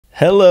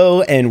Hello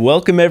and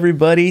welcome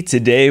everybody.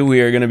 Today we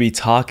are going to be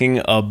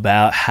talking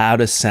about how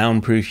to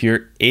soundproof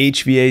your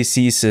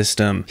HVAC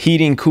system,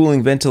 heating,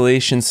 cooling,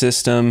 ventilation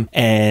system,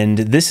 and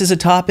this is a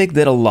topic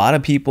that a lot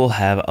of people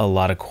have a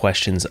lot of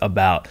questions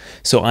about.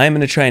 So I'm going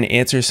to try and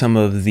answer some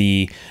of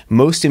the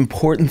most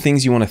important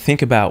things you want to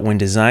think about when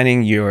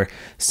designing your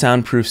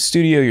soundproof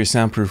studio, your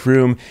soundproof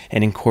room,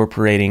 and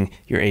incorporating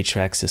your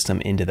HVAC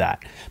system into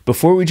that.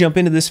 Before we jump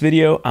into this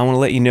video, I want to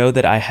let you know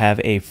that I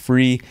have a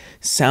free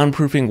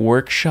soundproofing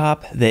workshop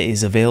that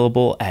is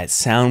available at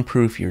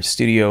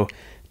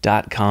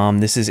soundproofyourstudio.com.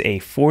 This is a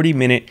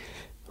 40-minute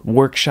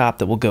workshop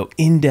that will go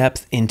in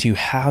depth into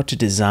how to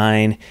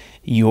design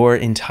your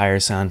entire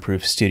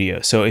soundproof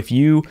studio. So if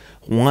you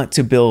want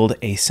to build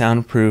a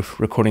soundproof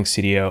recording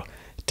studio,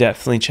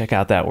 definitely check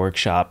out that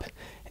workshop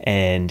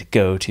and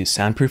go to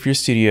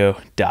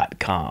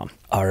soundproofyourstudio.com.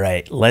 All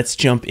right, let's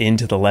jump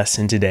into the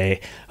lesson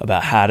today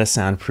about how to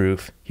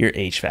soundproof your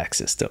HVAC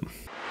system.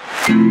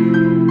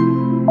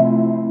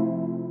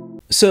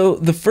 So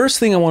the first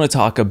thing I want to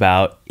talk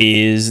about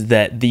is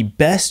that the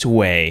best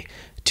way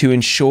to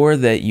ensure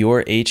that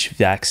your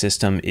HVAC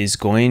system is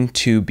going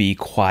to be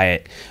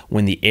quiet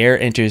when the air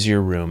enters your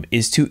room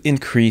is to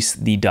increase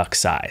the duct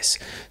size.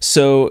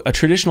 So a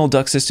traditional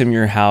duct system in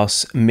your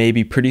house may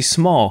be pretty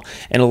small,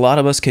 and a lot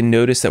of us can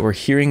notice that we're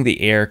hearing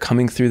the air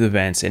coming through the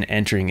vents and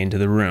entering into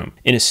the room.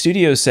 In a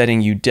studio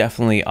setting, you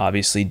definitely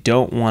obviously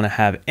don't want to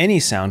have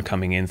any sound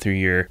coming in through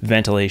your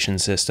ventilation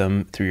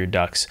system, through your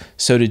ducts.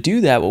 So to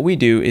do that, what we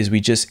do is we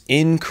just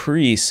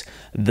increase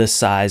the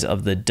size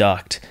of the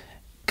duct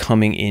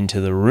coming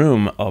into the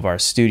room of our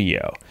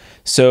studio.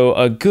 So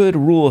a good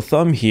rule of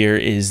thumb here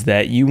is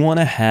that you want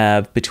to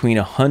have between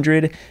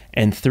 100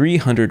 and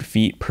 300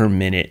 feet per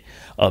minute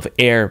of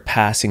air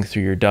passing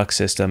through your duct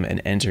system and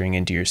entering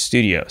into your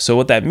studio. So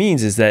what that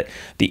means is that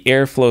the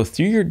airflow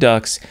through your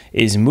ducts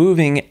is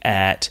moving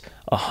at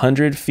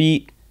 100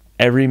 feet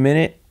every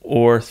minute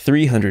or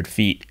 300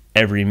 feet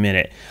every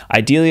minute.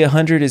 Ideally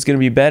 100 is going to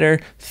be better.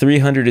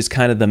 300 is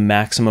kind of the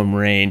maximum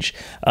range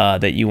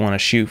that you want to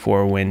shoot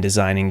for when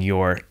designing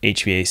your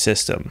HVAC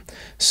system.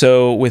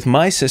 So with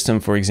my system,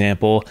 for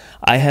example,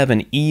 I have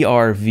an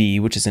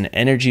ERV, which is an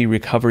energy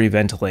recovery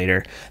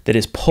ventilator that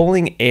is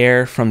pulling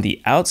air from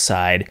the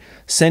outside,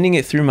 sending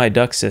it through my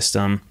duct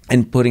system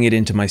and putting it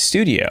into my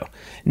studio.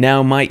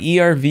 Now my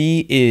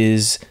ERV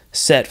is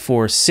set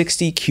for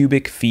 60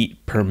 cubic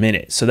feet per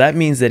minute. So that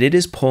means that it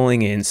is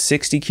pulling in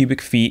 60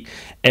 cubic feet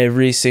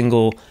every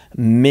single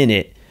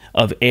minute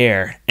of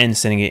air and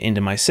sending it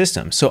into my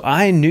system. So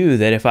I knew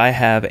that if I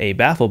have a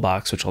baffle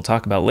box, which I'll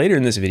talk about later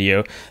in this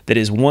video, that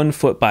is 1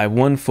 foot by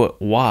 1 foot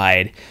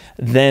wide,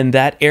 then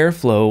that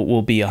airflow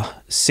will be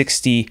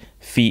 60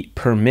 feet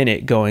per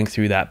minute going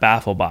through that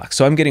baffle box.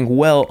 So I'm getting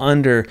well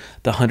under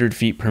the 100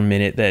 feet per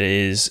minute that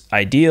is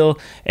ideal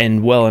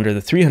and well under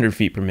the 300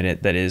 feet per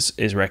minute that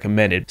is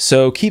recommended.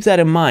 So keep that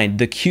in mind.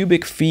 The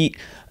cubic feet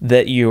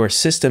that your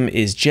system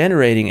is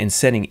generating and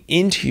sending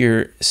into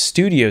your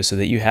studio so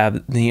that you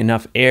have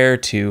enough air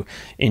to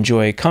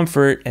enjoy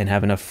comfort and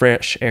have enough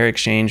fresh air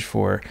exchange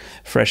for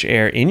fresh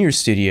air in your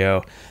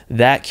studio,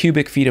 that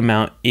cubic feet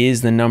amount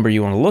is the number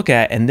you want to look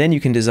at, and then you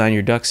can design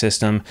your duct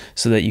system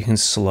so that you can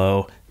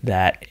slow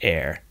that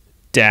air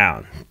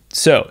down.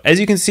 So as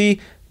you can see,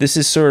 this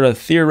is sort of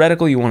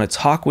theoretical. You want to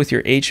talk with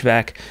your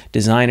HVAC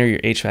designer, your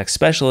HVAC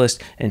specialist,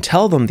 and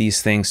tell them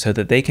these things so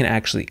that they can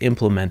actually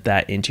implement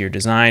that into your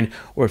design.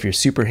 Or if you're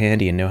super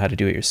handy and know how to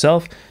do it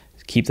yourself,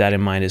 keep that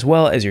in mind as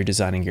well as you're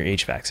designing your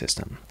HVAC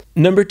system.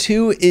 Number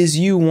two is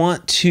you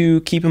want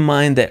to keep in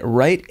mind that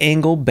right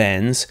angle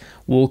bends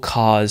will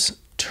cause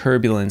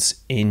turbulence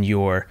in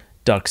your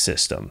duct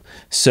system.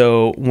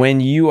 So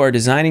when you are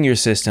designing your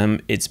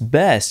system, it's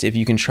best if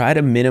you can try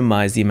to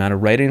minimize the amount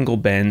of right angle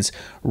bends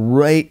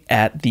right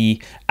at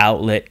the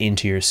outlet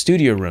into your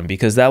studio room,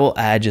 because that will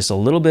add just a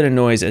little bit of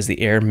noise as the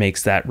air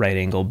makes that right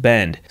angle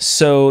bend.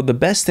 So the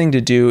best thing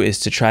to do is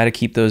to try to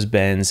keep those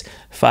bends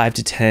 5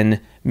 to 10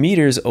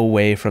 meters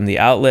away from the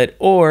outlet,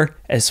 or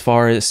as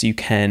far as you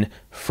can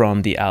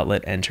from the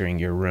outlet entering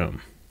your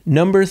room.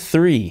 Number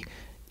three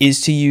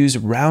is to use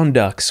round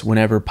ducts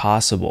whenever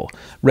possible.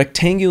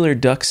 Rectangular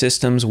duct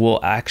systems will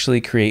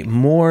actually create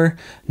more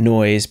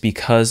noise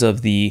because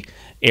of the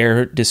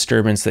air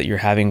disturbance that you're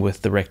having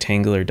with the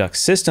rectangular duct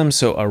system.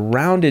 So a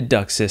rounded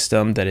duct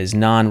system that is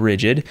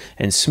non-rigid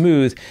and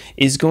smooth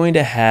is going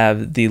to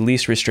have the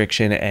least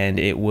restriction, and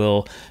it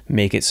will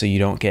make it so you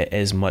don't get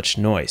as much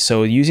noise.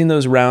 So using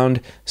those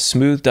round,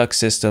 smooth duct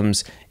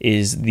systems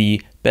is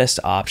the best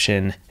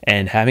option,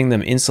 and having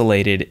them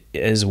insulated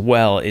as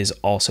well is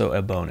also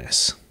a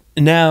bonus.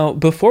 Now,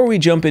 before we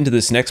jump into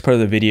this next part of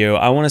the video,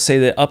 I want to say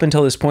that up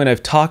until this point,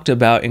 I've talked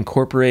about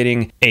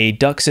incorporating a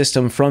duct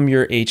system from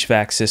your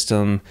HVAC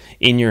system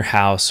in your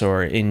house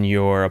or in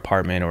your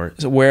apartment or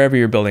wherever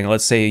you're building.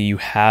 Let's say you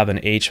have an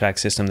HVAC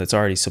system that's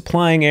already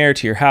supplying air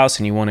to your house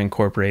and you want to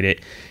incorporate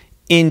it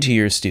into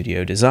your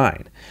studio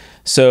design.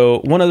 So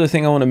one other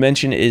thing I want to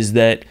mention is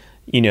that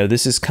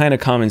this is kind of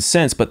common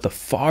sense, but the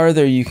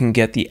farther you can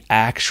get the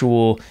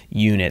actual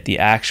unit, the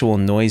actual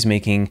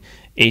noise-making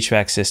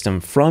HVAC system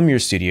from your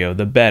studio,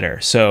 the better.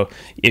 So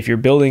if you're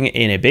building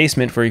in a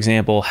basement, for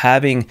example,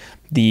 having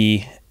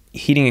the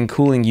heating and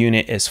cooling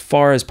unit as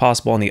far as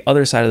possible on the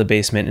other side of the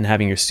basement and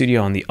having your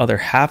studio on the other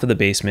half of the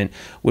basement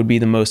would be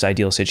the most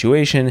ideal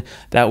situation.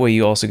 That way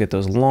you also get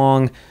those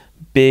long,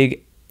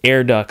 big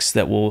air ducts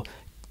that will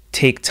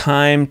take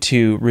time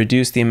to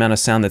reduce the amount of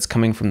sound that's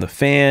coming from the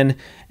fan,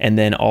 and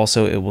then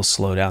also it will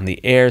slow down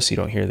the air so you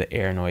don't hear the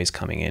air noise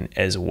coming in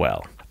as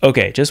well.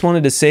 Okay, just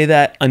wanted to say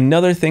that.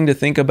 Another thing to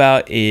think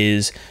about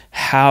is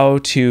how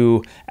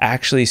to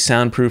actually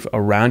soundproof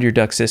around your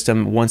duct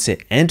system once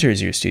it enters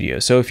your studio.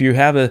 So if you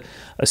have a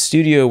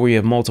studio where you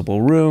have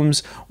multiple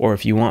rooms, or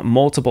if you want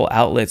multiple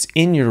outlets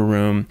in your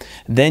room,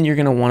 then you're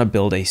gonna wanna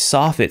build a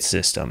soffit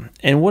system.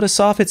 And what a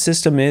soffit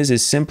system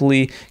is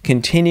simply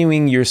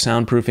continuing your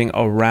soundproofing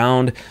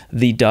around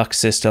the duct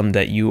system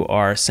that you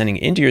are sending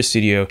into your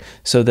studio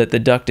so that the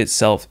duct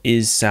itself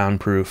is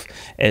soundproof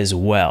as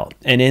well.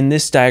 And in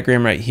this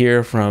diagram right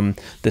here from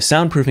the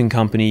soundproofing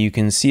company, you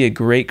can see a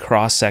great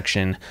cross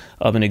section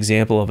of an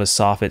example of a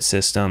soffit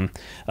system.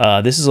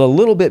 This is a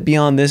little bit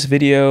beyond this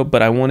video,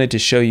 but I wanted to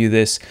show you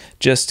this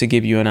just to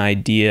give you an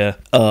idea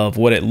of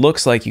what it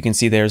looks like. You can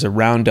see there's a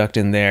round duct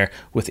in there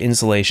with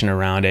insulation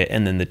around it,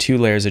 and then the 2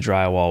 layers of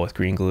drywall with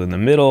green glue in the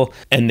middle,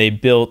 and they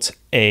built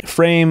a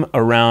frame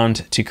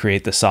around to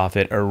create the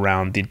soffit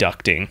around the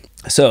ducting.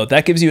 So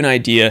that gives you an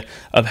idea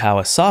of how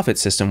a soffit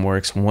system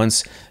works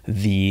once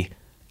the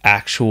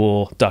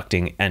actual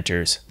ducting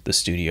enters the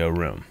studio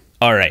room.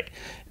 All right,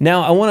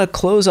 now I want to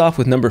close off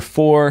with number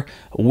 4,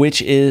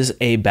 which is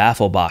a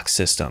baffle box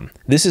system.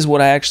 This is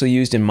what I actually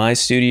used in my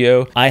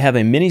studio. I have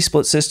a mini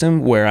split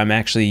system where I'm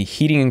actually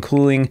heating and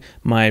cooling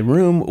my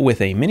room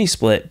with a mini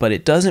split, but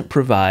it doesn't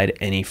provide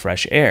any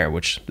fresh air,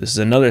 which this is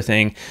another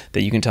thing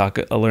that you can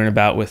learn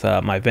about with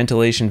my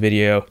ventilation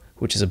video,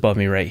 which is above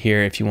me right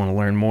here if you want to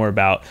learn more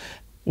about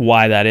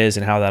why that is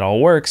and how that all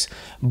works.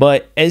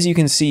 But as you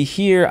can see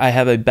here, I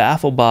have a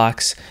baffle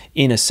box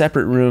in a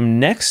separate room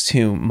next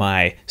to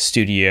my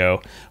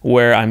studio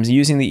where I'm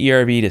using the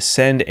ERV to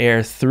send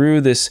air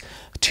through this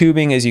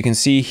tubing, as you can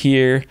see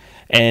here,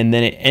 and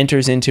then it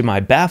enters into my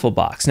baffle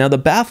box. Now the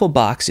baffle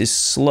box is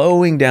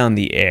slowing down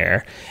the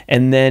air,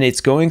 and then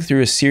it's going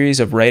through a series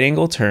of right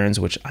angle turns,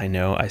 which I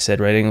know I said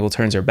right angle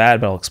turns are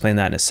bad, but I'll explain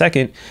that in a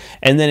second.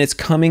 And then it's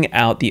coming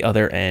out the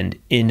other end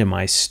into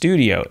my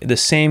studio. The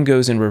same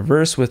goes in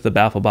reverse with the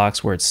baffle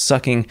box, where it's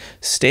sucking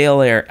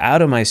stale air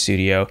out of my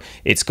studio.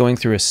 It's going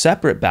through a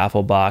separate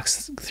baffle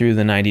box through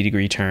the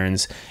 90-degree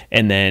turns,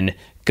 and then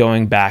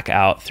going back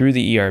out through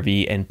the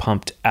ERV and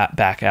pumped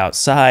back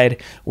outside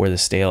where the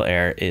stale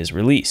air is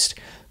released.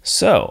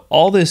 So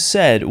all this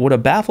said, what a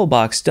baffle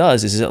box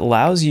does is it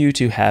allows you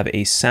to have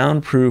a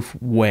soundproof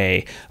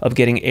way of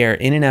getting air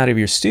in and out of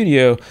your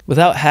studio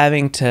without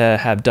having to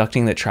have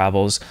ducting that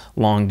travels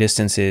long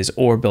distances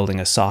or building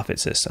a soffit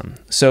system.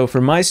 So for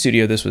my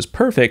studio, this was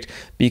perfect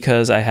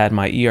because I had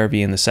my ERV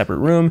in the separate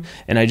room,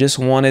 and I just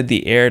wanted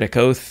the air to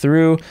go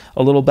through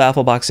a little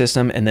baffle box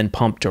system and then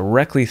pump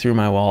directly through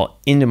my wall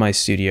into my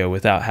studio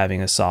without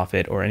having a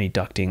soffit or any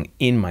ducting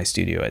in my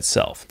studio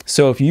itself.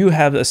 So if you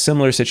have a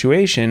similar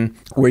situation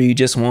where you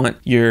just want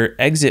your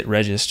exit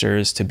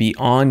registers to be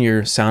on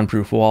your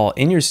soundproof wall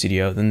in your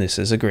studio, then this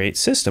is a great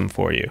system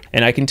for you.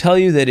 And I can tell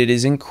you that it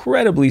is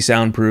incredibly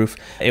soundproof.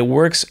 It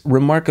works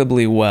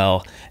remarkably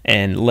well.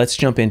 And let's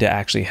jump into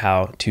actually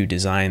how to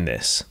design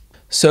this.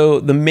 So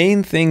the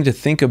main thing to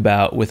think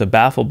about with a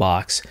baffle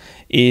box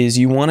is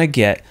you want to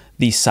get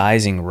the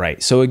sizing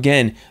right. So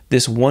again,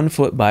 this 1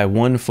 foot by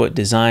 1 foot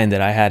design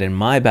that I had in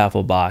my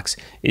baffle box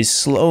is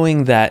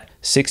slowing that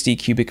 60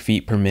 cubic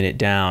feet per minute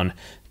down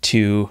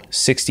to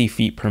 60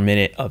 feet per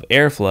minute of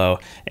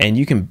airflow, and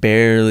you can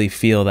barely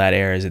feel that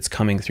air as it's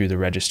coming through the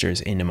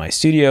registers into my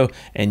studio,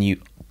 and you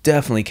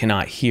definitely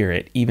cannot hear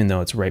it even though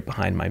it's right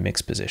behind my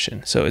mix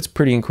position. So it's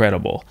pretty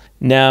incredible.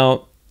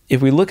 Now,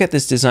 if we look at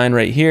this design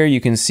right here,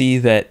 you can see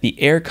that the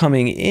air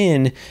coming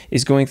in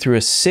is going through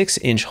a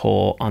 6-inch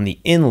hole on the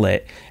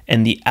inlet,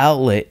 and the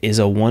outlet is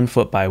a 1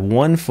 foot by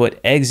 1 foot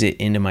exit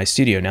into my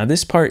studio. Now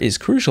this part is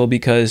crucial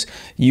because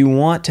you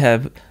want to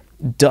have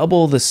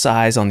double the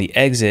size on the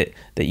exit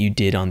that you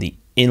did on the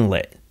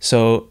inlet.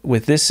 So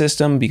with this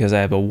system, because I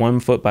have a 1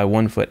 foot by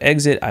 1 foot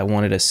exit, I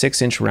wanted a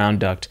 6-inch round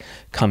duct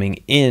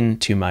coming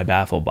into my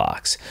baffle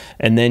box.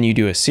 And then you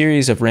do a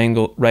series of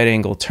right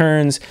angle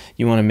turns.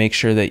 You want to make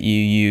sure that you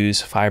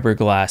use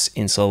fiberglass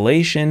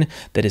insulation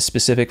that is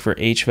specific for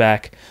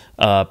HVAC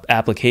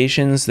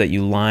applications, that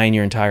you line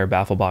your entire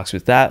baffle box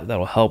with that.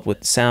 That'll help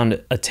with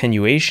sound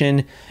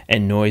attenuation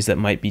and noise that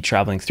might be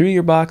traveling through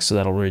your box, so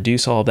that'll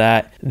reduce all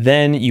that.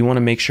 Then you want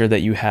to make sure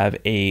that you have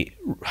a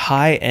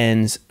high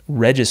ends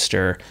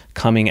register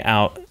coming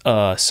out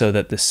so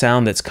that the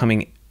sound that's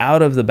coming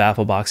out of the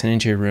baffle box and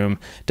into your room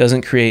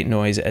doesn't create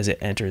noise as it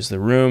enters the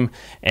room.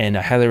 And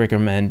I highly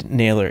recommend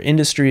Nailor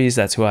Industries.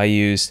 That's who I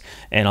used,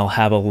 and I'll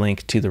have a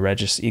link to the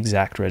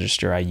exact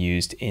register I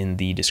used in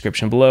the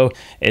description below,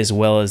 as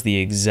well as the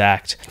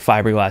exact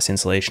fiberglass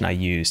insulation I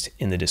used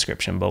in the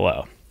description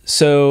below.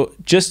 So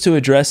just to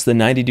address the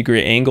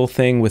 90-degree angle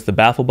thing with the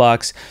Baffle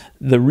Box,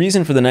 the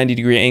reason for the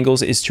 90-degree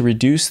angles is to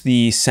reduce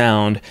the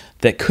sound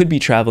that could be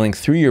traveling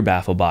through your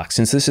Baffle Box.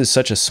 Since this is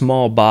such a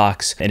small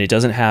box and it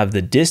doesn't have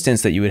the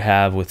distance that you would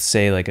have with,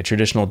 say, like a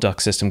traditional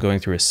duct system going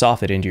through a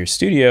soffit into your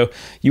studio,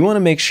 you want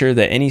to make sure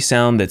that any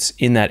sound that's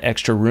in that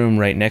extra room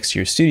right next to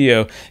your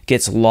studio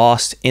gets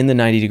lost in the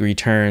 90-degree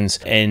turns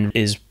and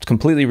is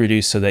completely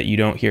reduced so that you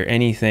don't hear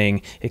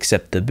anything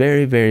except the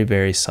very, very,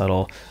 very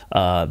subtle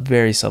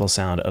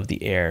sound of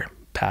the air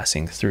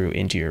passing through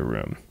into your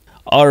room.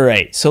 All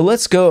right, so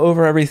let's go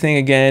over everything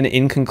again.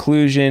 In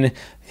conclusion,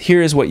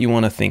 here is what you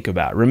want to think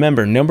about.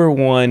 Remember, number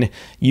one,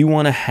 you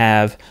want to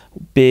have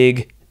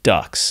big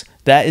ducts.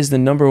 That is the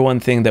number one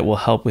thing that will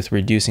help with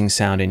reducing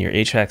sound in your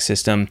HVAC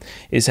system,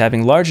 is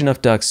having large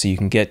enough ducts so you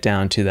can get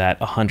down to that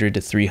 100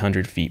 to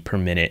 300 feet per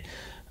minute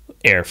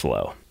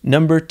airflow.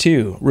 Number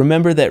two,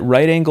 remember that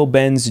right angle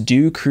bends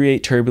do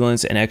create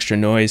turbulence and extra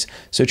noise,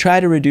 so try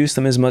to reduce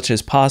them as much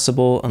as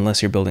possible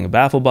unless you're building a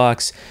Baffle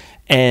Box,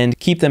 and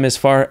keep them as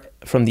far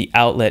from the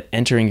outlet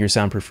entering your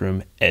soundproof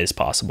room as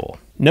possible.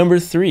 Number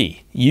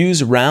three,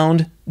 use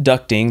round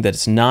ducting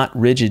that's not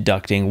rigid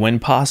ducting when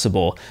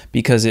possible,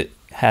 because it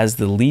has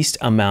the least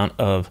amount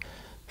of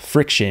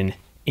friction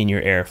in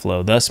your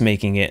airflow, thus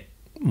making it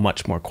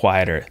much more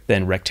quieter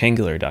than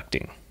rectangular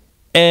ducting.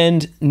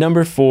 And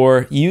number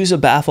four, use a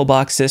Baffle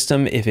Box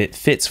system if it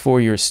fits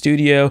for your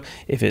studio.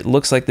 If it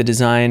looks like the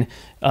design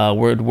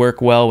would work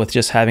well with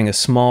just having a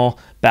small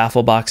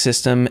Baffle Box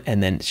system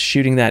and then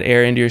shooting that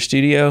air into your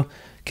studio,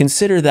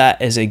 consider that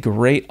as a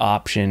great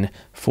option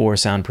for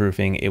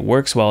soundproofing. It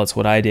works well, it's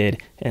what I did,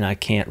 and I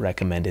can't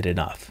recommend it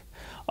enough.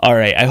 All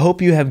right, I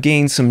hope you have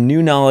gained some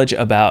new knowledge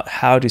about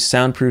how to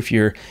soundproof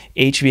your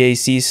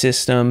HVAC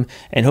system,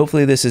 and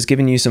hopefully this has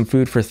given you some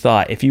food for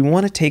thought. If you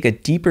want to take a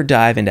deeper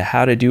dive into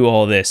how to do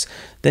all this,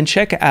 then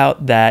check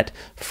out that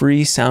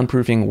free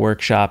soundproofing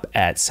workshop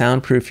at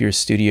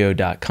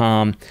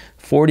soundproofyourstudio.com.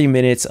 40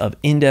 minutes of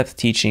in-depth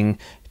teaching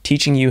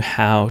you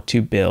how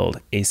to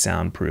build a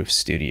soundproof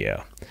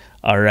studio.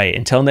 All right,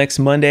 until next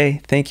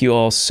Monday, thank you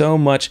all so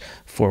much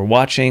for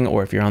watching,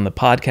 or if you're on the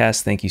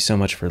podcast, thank you so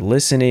much for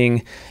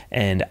listening,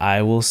 and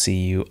I will see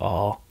you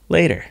all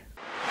later.